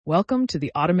Welcome to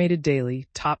the Automated Daily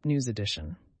Top News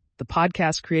Edition, the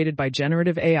podcast created by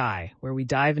Generative AI, where we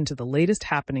dive into the latest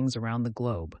happenings around the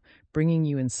globe, bringing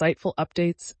you insightful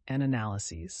updates and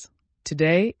analyses.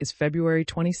 Today is February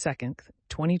 22nd,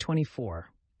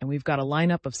 2024, and we've got a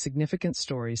lineup of significant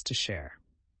stories to share.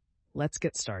 Let's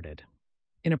get started.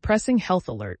 In a pressing health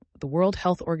alert, the World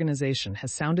Health Organization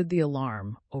has sounded the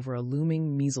alarm over a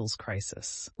looming measles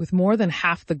crisis. With more than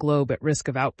half the globe at risk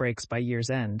of outbreaks by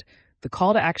year's end, the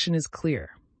call to action is clear.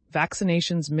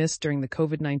 Vaccinations missed during the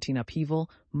COVID-19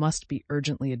 upheaval must be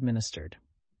urgently administered.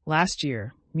 Last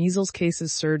year, measles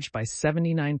cases surged by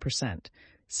 79%,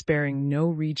 sparing no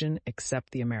region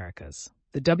except the Americas.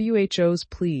 The WHO's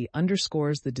plea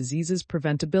underscores the disease's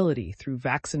preventability through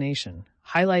vaccination,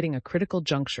 highlighting a critical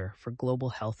juncture for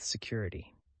global health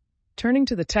security. Turning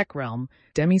to the tech realm,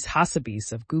 Demis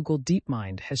Hassabis of Google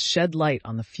DeepMind has shed light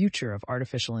on the future of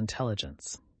artificial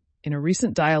intelligence. In a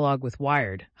recent dialogue with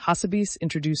Wired, Hassabis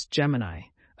introduced Gemini,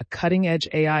 a cutting-edge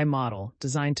AI model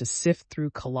designed to sift through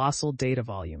colossal data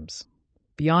volumes.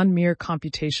 Beyond mere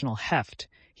computational heft,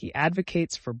 he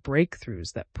advocates for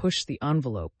breakthroughs that push the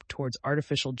envelope towards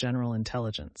artificial general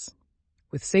intelligence.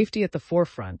 With safety at the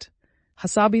forefront,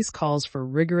 Hassabis calls for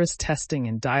rigorous testing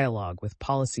and dialogue with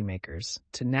policymakers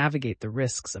to navigate the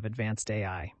risks of advanced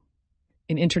AI.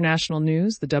 In international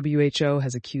news, the WHO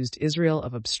has accused Israel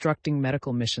of obstructing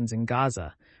medical missions in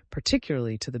Gaza,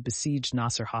 particularly to the besieged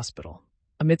Nasser hospital.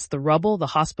 Amidst the rubble, the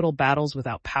hospital battles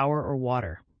without power or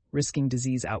water, risking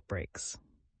disease outbreaks.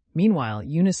 Meanwhile,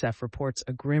 UNICEF reports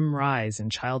a grim rise in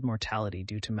child mortality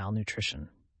due to malnutrition.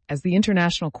 As the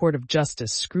International Court of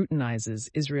Justice scrutinizes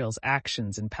Israel's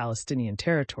actions in Palestinian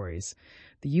territories,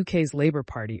 the UK's Labour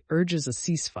Party urges a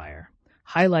ceasefire,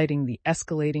 highlighting the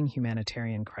escalating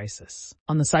humanitarian crisis.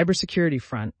 On the cybersecurity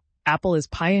front, Apple is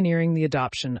pioneering the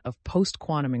adoption of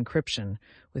post-quantum encryption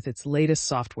with its latest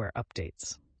software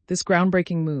updates. This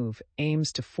groundbreaking move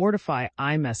aims to fortify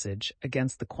iMessage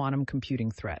against the quantum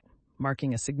computing threat,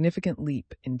 marking a significant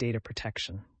leap in data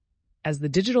protection. As the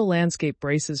digital landscape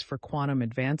braces for quantum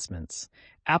advancements,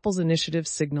 Apple's initiative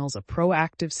signals a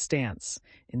proactive stance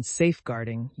in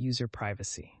safeguarding user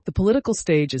privacy. The political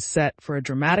stage is set for a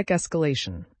dramatic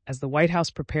escalation as the White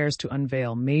House prepares to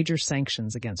unveil major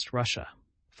sanctions against Russia,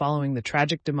 following the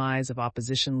tragic demise of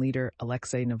opposition leader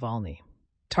Alexei Navalny.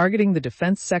 Targeting the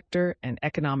defense sector and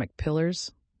economic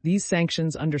pillars, these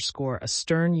sanctions underscore a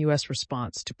stern U.S.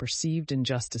 response to perceived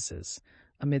injustices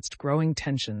amidst growing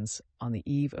tensions on the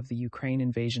eve of the Ukraine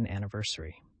invasion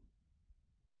anniversary.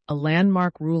 A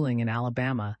landmark ruling in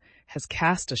Alabama has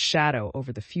cast a shadow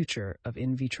over the future of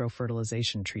in vitro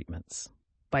fertilization treatments.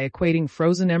 By equating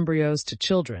frozen embryos to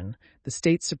children, the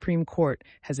state's Supreme Court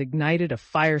has ignited a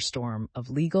firestorm of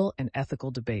legal and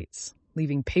ethical debates,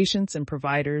 leaving patients and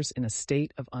providers in a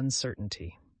state of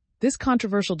uncertainty. This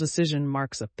controversial decision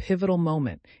marks a pivotal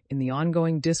moment in the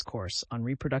ongoing discourse on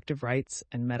reproductive rights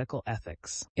and medical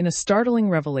ethics. In a startling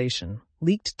revelation,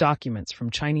 leaked documents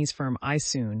from Chinese firm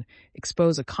iSoon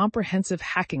expose a comprehensive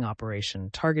hacking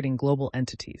operation targeting global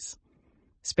entities.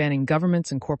 Spanning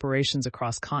governments and corporations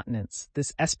across continents,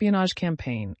 this espionage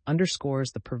campaign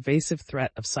underscores the pervasive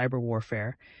threat of cyber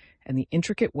warfare and the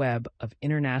intricate web of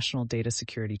international data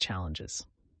security challenges.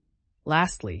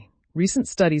 Lastly, recent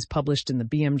studies published in the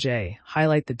BMJ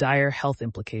highlight the dire health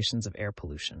implications of air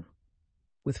pollution.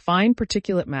 With fine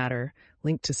particulate matter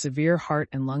linked to severe heart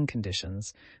and lung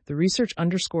conditions, the research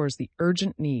underscores the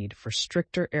urgent need for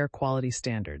stricter air quality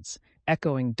standards,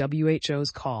 echoing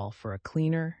WHO's call for a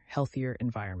cleaner, healthier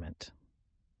environment.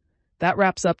 That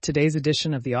wraps up today's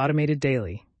edition of the Automated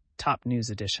Daily, Top News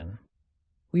Edition.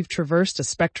 We've traversed a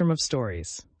spectrum of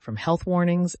stories, from health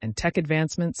warnings and tech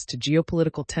advancements to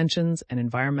geopolitical tensions and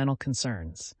environmental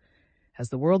concerns. As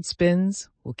the world spins,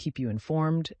 we'll keep you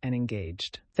informed and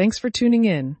engaged. Thanks for tuning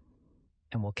in,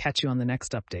 and we'll catch you on the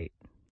next update.